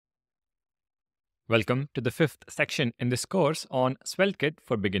Welcome to the fifth section in this course on SvelteKit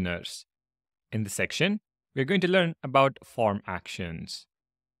for beginners. In this section, we're going to learn about form actions.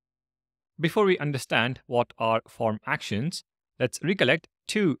 Before we understand what are form actions, let's recollect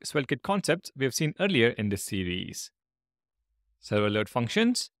two SvelteKit concepts we have seen earlier in this series: server load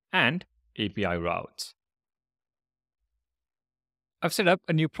functions and API routes. I've set up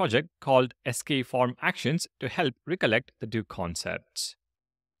a new project called SK Form Actions to help recollect the two concepts.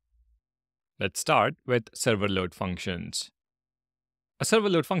 Let's start with server load functions. A server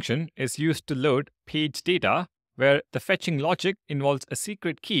load function is used to load page data where the fetching logic involves a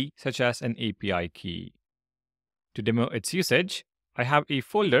secret key such as an API key. To demo its usage, I have a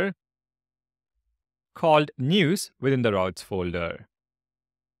folder called News within the routes folder.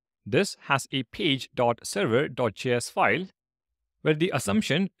 This has a page.server.js file where the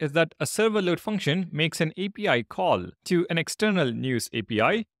assumption is that a server load function makes an API call to an external news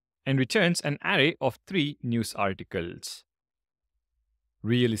API and returns an array of 3 news articles.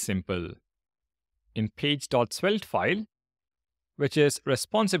 Really simple. In page.svelte file, which is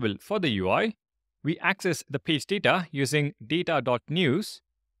responsible for the UI, we access the page data using data.news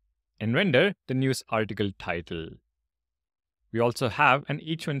and render the news article title. We also have an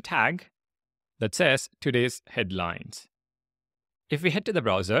h1 tag that says today's headlines. If we head to the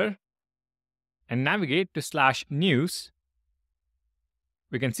browser and navigate to /news,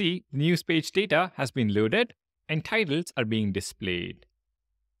 we can see the news page data has been loaded and titles are being displayed.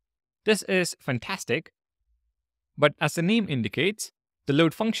 This is fantastic, but as the name indicates, the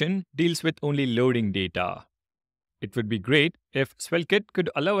load function deals with only loading data. It would be great if SvelteKit could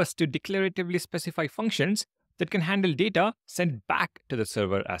allow us to declaratively specify functions that can handle data sent back to the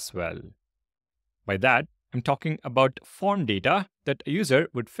server as well. By that, I'm talking about form data that a user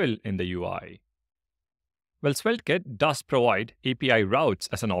would fill in the UI. Well, SvelteKit does provide API routes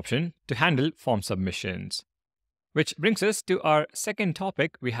as an option to handle form submissions, which brings us to our second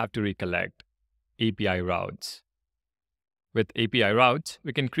topic we have to recollect: API routes. With API routes,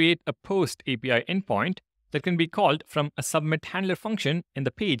 we can create a post API endpoint that can be called from a submit handler function in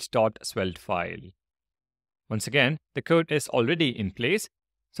the page.svelte file. Once again, the code is already in place,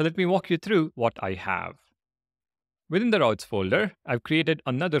 so let me walk you through what I have. Within the routes folder, I've created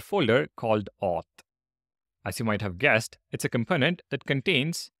another folder called auth. As you might have guessed, it's a component that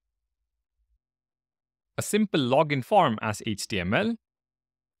contains a simple login form as HTML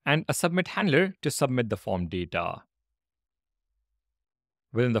and a submit handler to submit the form data.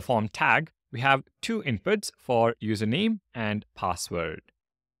 Within the form tag, we have 2 inputs for username and password.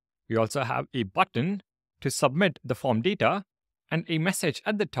 We also have a button to submit the form data and a message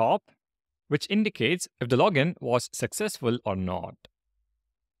at the top which indicates if the login was successful or not.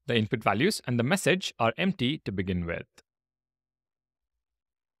 The input values and the message are empty to begin with.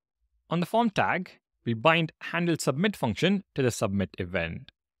 On the form tag, we bind handleSubmit function to the submit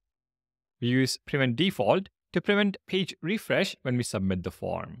event. We use preventDefault to prevent page refresh when we submit the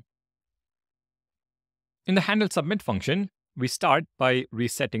form. In the handleSubmit function, we start by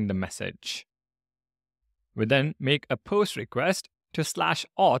resetting the message. We then make a post request to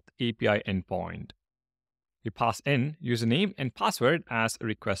 /auth API endpoint. We pass in username and password as a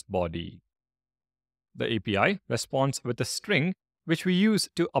request body. The API responds with a string which we use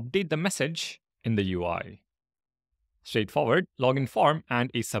to update the message in the UI. Straightforward login form and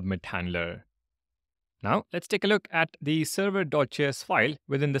a submit handler. Now let's take a look at the server.js file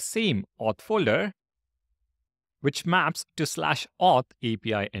within the same auth folder, which maps to /auth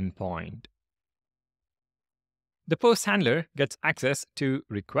API endpoint. The post handler gets access to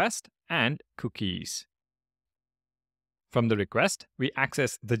request and cookies. From the request, we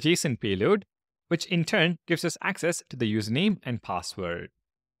access the JSON payload, which in turn gives us access to the username and password.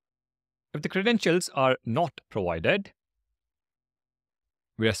 If the credentials are not provided,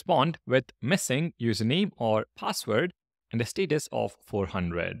 we respond with missing username or password and a status of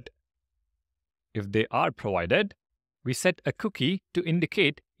 400. If they are provided, we set a cookie to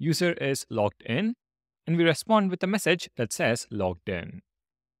indicate user is logged in, and we respond with a message that says logged in.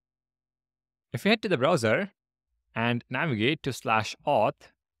 If we head to the browser and navigate to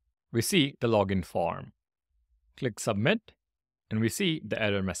 /auth, we see the login form. Click submit, and we see the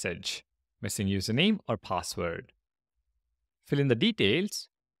error message, missing username or password. Fill in the details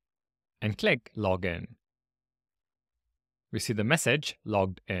and click login. We see the message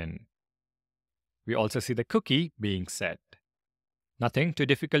logged in. We also see the cookie being set. Nothing too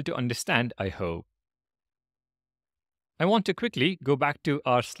difficult to understand, I hope. I want to quickly go back to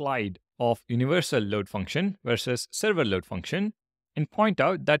our slide of universal load function versus server load function and point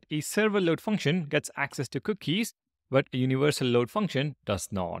out that a server load function gets access to cookies, but a universal load function does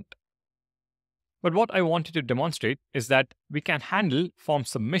not. But what I wanted to demonstrate is that we can handle form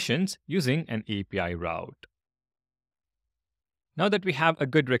submissions using an API route. Now that we have a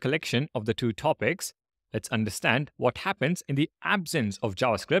good recollection of the two topics, let's understand what happens in the absence of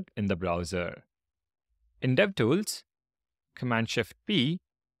JavaScript in the browser. In DevTools, Command-Shift-P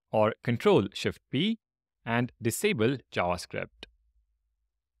or Control-Shift-P and disable JavaScript.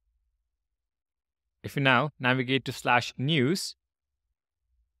 If we now navigate to /news,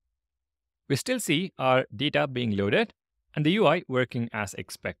 we still see our data being loaded and the UI working as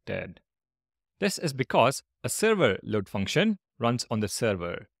expected. This is because a server load function runs on the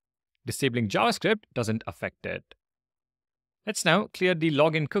server. Disabling JavaScript doesn't affect it. Let's now clear the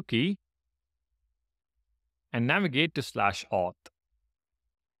login cookie and navigate to /auth.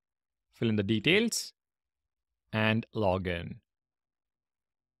 Fill in the details and log in.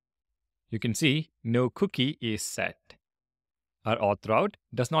 You can see no cookie is set. Our auth route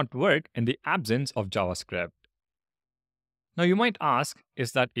does not work in the absence of JavaScript. Now you might ask,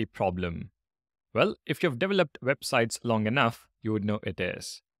 is that a problem? Well, if you've developed websites long enough, you would know it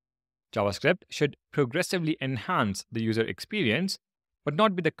is. JavaScript should progressively enhance the user experience, but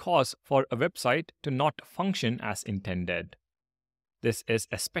not be the cause for a website to not function as intended. This is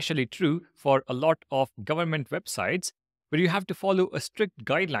especially true for a lot of government websites where you have to follow a strict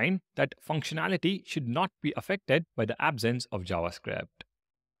guideline that functionality should not be affected by the absence of JavaScript.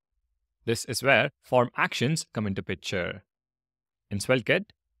 This is where form actions come into picture. In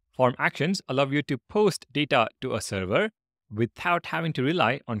SvelteKit, form actions allow you to post data to a server without having to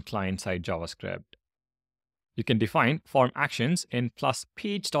rely on client-side JavaScript. You can define form actions in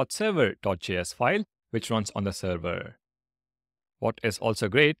 +page.server.js file, which runs on the server. What is also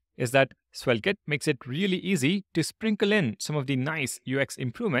great is that SvelteKit makes it really easy to sprinkle in some of the nice UX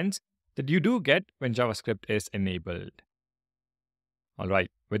improvements that you do get when JavaScript is enabled.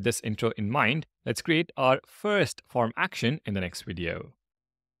 Alright, with this intro in mind, let's create our first form action in the next video.